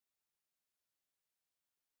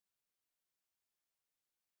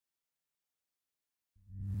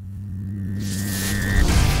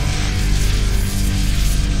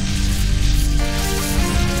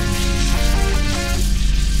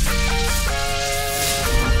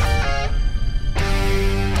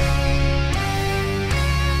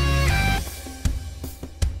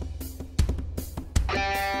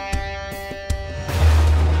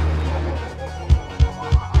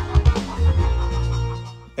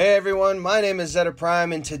Hey everyone, my name is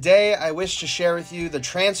Zettaprime, and today I wish to share with you the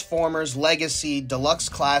Transformers Legacy Deluxe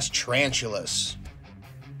Class Tarantulas.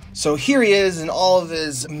 So here he is in all of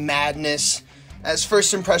his madness. As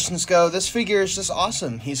first impressions go, this figure is just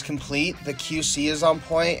awesome. He's complete, the QC is on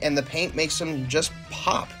point, and the paint makes him just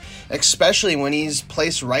pop, especially when he's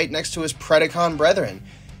placed right next to his Predacon brethren.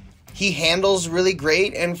 He handles really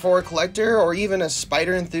great, and for a collector or even a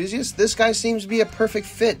spider enthusiast, this guy seems to be a perfect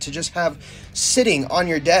fit to just have sitting on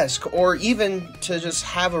your desk or even to just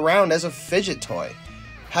have around as a fidget toy.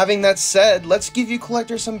 Having that said, let's give you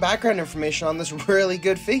collectors some background information on this really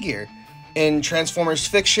good figure. In Transformers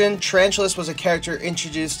fiction, Tarantulas was a character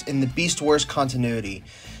introduced in the Beast Wars continuity.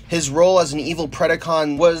 His role as an evil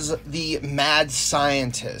Predacon was the Mad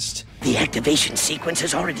Scientist. The activation sequence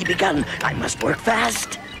has already begun. I must work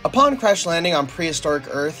fast. Upon crash landing on prehistoric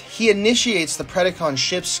Earth, he initiates the Predacon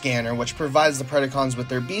ship scanner, which provides the Predacons with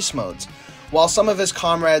their beast modes. While some of his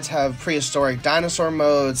comrades have prehistoric dinosaur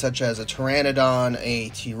modes, such as a Pteranodon, a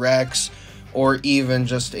T-Rex, or even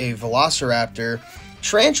just a Velociraptor,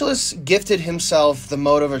 Tarantulas gifted himself the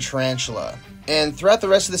mode of a tarantula. And throughout the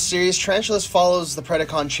rest of the series, Tarantulas follows the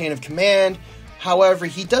Predacon chain of command. However,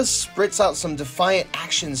 he does spritz out some defiant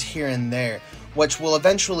actions here and there, which will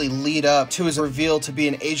eventually lead up to his reveal to be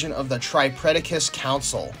an agent of the Tripredacus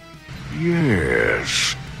Council.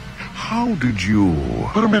 Yes. How did you...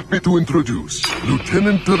 Permit me to introduce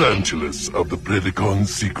Lieutenant Tarantulas of the Predacon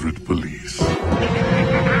Secret Police.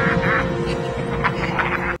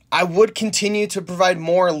 I would continue to provide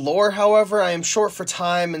more lore, however, I am short for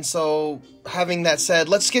time, and so, having that said,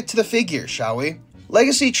 let's get to the figure, shall we?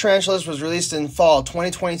 Legacy Tarantulas was released in fall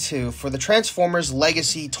 2022 for the Transformers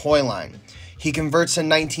Legacy toy line. He converts in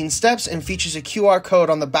 19 steps and features a QR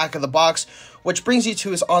code on the back of the box, which brings you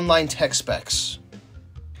to his online tech specs.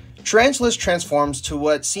 Tarantulas transforms to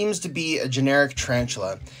what seems to be a generic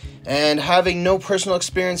tarantula, and having no personal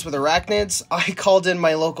experience with arachnids, I called in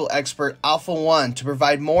my local expert Alpha One to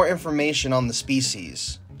provide more information on the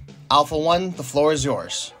species. Alpha One, the floor is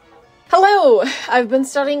yours. Hello! I've been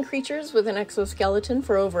studying creatures with an exoskeleton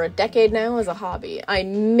for over a decade now as a hobby. I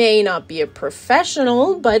may not be a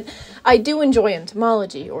professional, but I do enjoy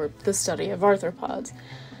entomology, or the study of arthropods.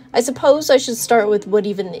 I suppose I should start with what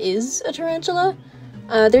even is a tarantula.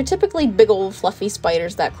 They're typically big old fluffy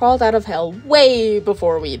spiders that crawled out of hell way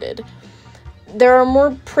before we did. They're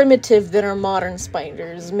more primitive than our modern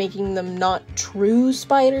spiders, making them not true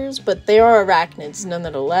spiders, but they are arachnids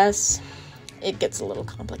nonetheless. It gets a little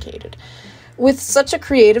complicated. With such a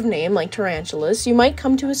creative name like Tarantulas, you might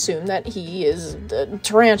come to assume that he is a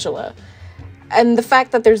tarantula. And the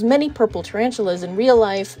fact that there's many purple tarantulas in real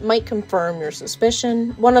life might confirm your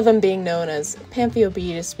suspicion, one of them being known as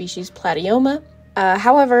Pamphiobedus species Platyoma.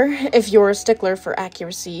 However, if you're a stickler for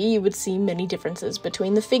accuracy, you would see many differences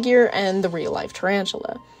between the figure and the real-life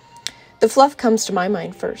tarantula. The fluff comes to my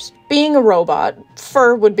mind first. Being a robot,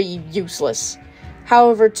 fur would be useless.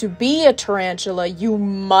 However, to be a tarantula, you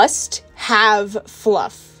must have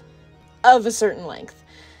fluff of a certain length.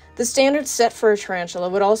 The standard set for a tarantula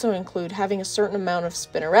would also include having a certain amount of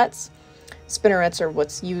spinnerets. Spinnerets are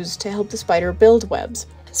what's used to help the spider build webs.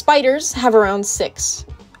 Spiders have around 6.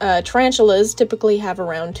 Tarantulas typically have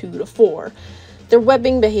around 2 to 4. Their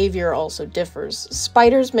webbing behavior also differs.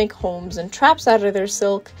 Spiders make homes and traps out of their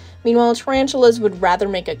silk, meanwhile tarantulas would rather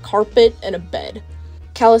make a carpet and a bed.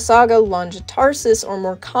 Calisaga longitarsis, or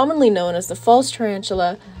more commonly known as the false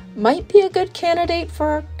tarantula, might be a good candidate for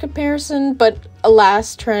our comparison, but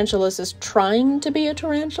alas, Tarantulas is trying to be a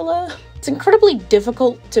tarantula. It's incredibly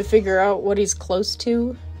difficult to figure out what he's close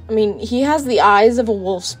to. I mean, he has the eyes of a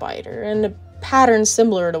wolf spider, and a pattern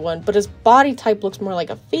similar to one, but his body type looks more like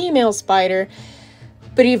a female spider.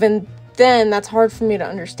 But even then, that's hard for me to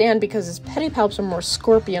understand because his pedipalps are more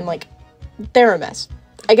scorpion-like. They're a mess.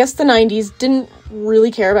 I guess the 90s didn't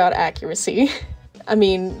really care about accuracy. I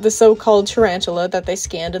mean, the so-called tarantula that they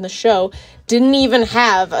scanned in the show didn't even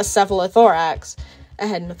have a cephalothorax, a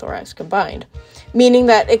head and a thorax combined, meaning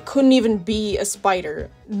that it couldn't even be a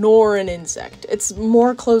spider, nor an insect. It's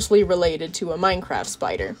more closely related to a Minecraft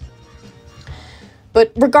spider.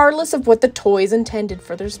 But regardless of what the toys intended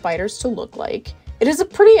for their spiders to look like, it is a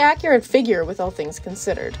pretty accurate figure with all things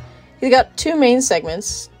considered. He's got 2 main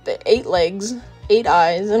segments, the 8 legs, 8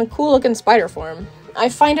 eyes, and a cool-looking spider form. I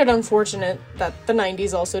find it unfortunate that the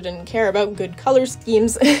 90s also didn't care about good color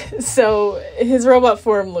schemes, so his robot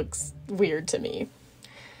form looks weird to me.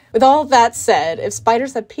 With all that said, if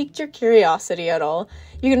spiders have piqued your curiosity at all,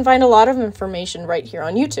 you can find a lot of information right here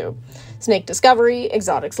on YouTube. Snake Discovery,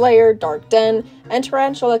 Exotics Lair, Dark Den, and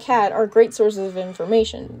Tarantula Kat are great sources of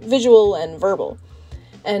information, visual and verbal.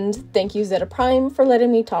 And thank you Zettaprime for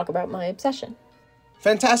letting me talk about my obsession.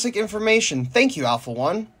 Fantastic information. Thank you, Alpha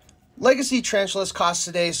One. Legacy Tarantulas costs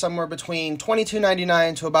today somewhere between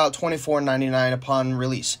 $22.99 to about $24.99 upon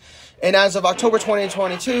release. And as of October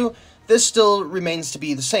 2022, this still remains to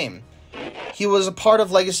be the same. He was a part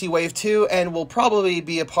of Legacy Wave 2 and will probably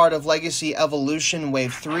be a part of Legacy Evolution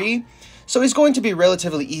Wave 3, so he's going to be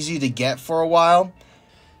relatively easy to get for a while.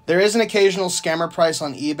 There is an occasional scammer price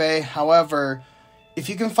on eBay, however, if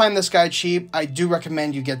you can find this guy cheap, I do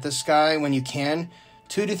recommend you get this guy when you can.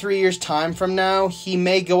 2 to 3 years time from now, he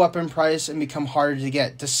may go up in price and become harder to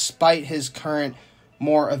get, despite his current,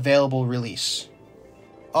 more available release.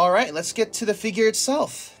 Alright, let's get to the figure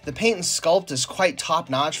itself. The paint and sculpt is quite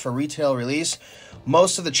top-notch for retail release.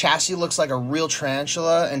 Most of the chassis looks like a real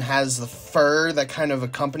tarantula and has the fur that kind of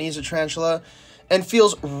accompanies a tarantula, and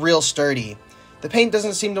feels real sturdy. The paint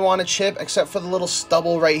doesn't seem to want to chip, except for the little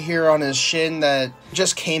stubble right here on his shin that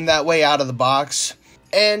just came that way out of the box.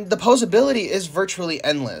 And the posability is virtually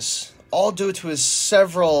endless, all due to his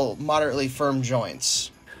several moderately firm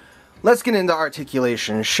joints. Let's get into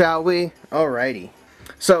articulation, shall we? Alrighty.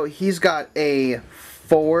 So he's got a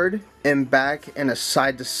forward and back and a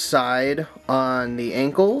side to side on the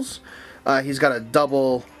ankles. He's got a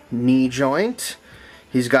double knee joint.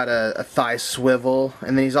 He's got a thigh swivel,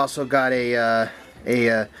 and then he's also got a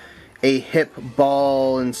hip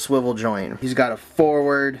ball and swivel joint. He's got a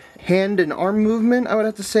forward hand and arm movement, I would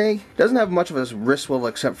have to say. Doesn't have much of a wrist swivel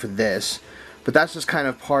except for this, but that's just kind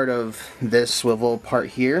of part of this swivel part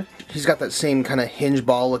here. He's got that same kind of hinge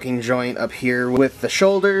ball looking joint up here with the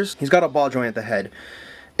shoulders. He's got a ball joint at the head.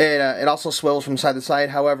 It also swivels from side to side,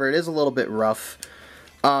 however it is a little bit rough.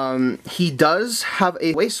 He does have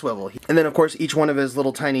a waist swivel, and then of course each one of his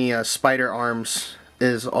little tiny spider arms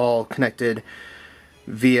is all connected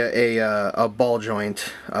via a ball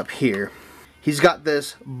joint up here. He's got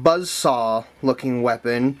this buzzsaw looking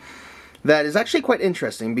weapon that is actually quite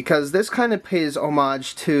interesting, because this kind of pays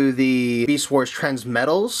homage to the Beast Wars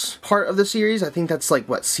Transmetals part of the series. I think that's like,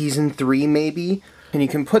 what, Season 3 maybe? And you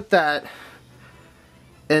can put that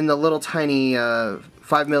in the little tiny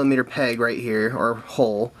 5mm peg right here, or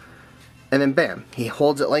hole, and then bam, he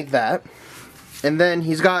holds it like that. And then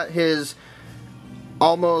he's got his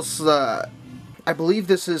almost, I believe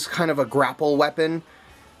this is kind of a grapple weapon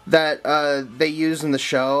that they use in the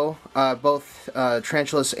show. Both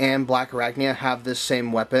Tarantulas and Black Arachnia have this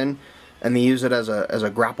same weapon, and they use it as a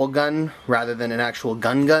grapple gun rather than an actual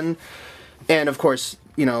gun. And of course,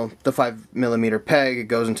 you know, the 5mm peg, it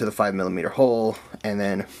goes into the 5mm hole, and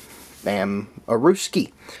then bam, a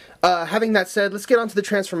rooski. Having that said, let's get on to the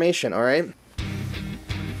transformation, alright?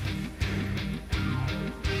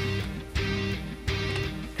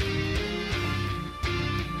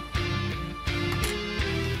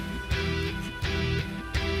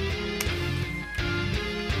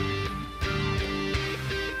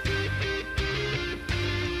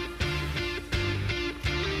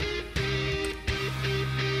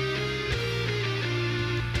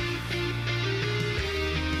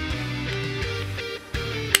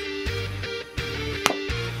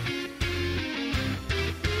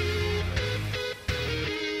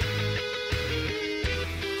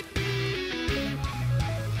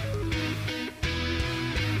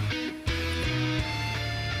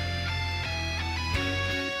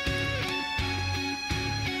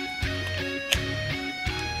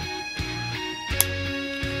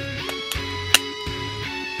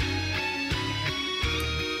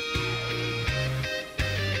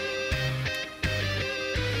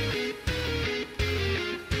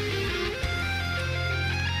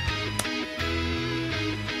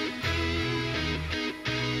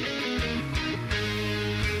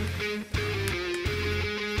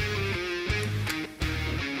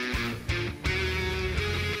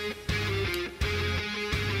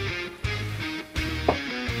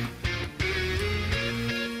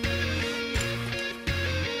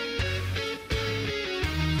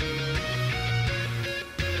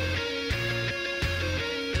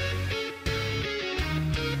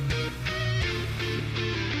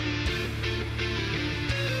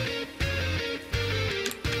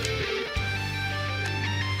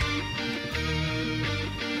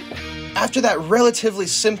 After that relatively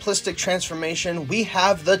simplistic transformation, we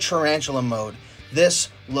have the Tarantula mode. This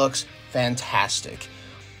looks fantastic.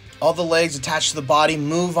 All the legs attached to the body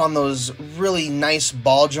move on those really nice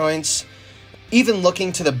ball joints. Even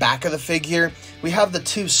looking to the back of the figure, we have the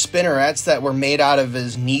two spinnerets that were made out of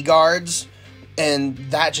his knee guards, and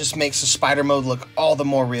that just makes the spider mode look all the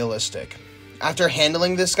more realistic. After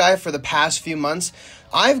handling this guy for the past few months,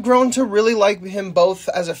 I've grown to really like him both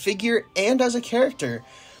as a figure and as a character.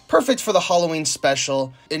 Perfect for the Halloween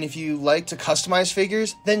special, and if you like to customize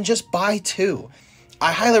figures, then just buy 2.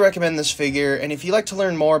 I highly recommend this figure, and if you'd like to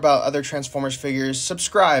learn more about other Transformers figures,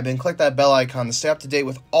 subscribe and click that bell icon to stay up to date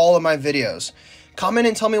with all of my videos. Comment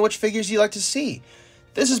and tell me which figures you'd like to see.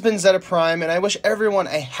 This has been Zettaprime, and I wish everyone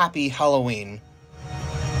a happy Halloween.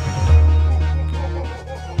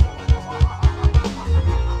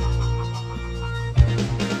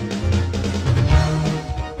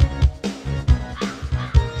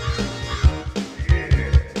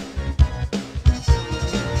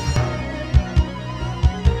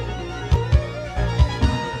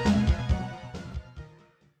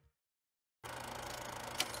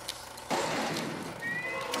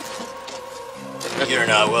 You're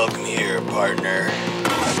not welcome here, partner.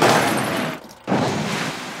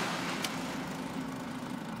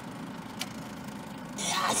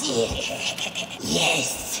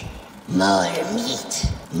 Yes, more meat,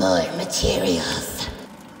 more materials.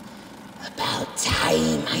 About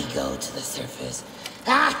time I go to the surface.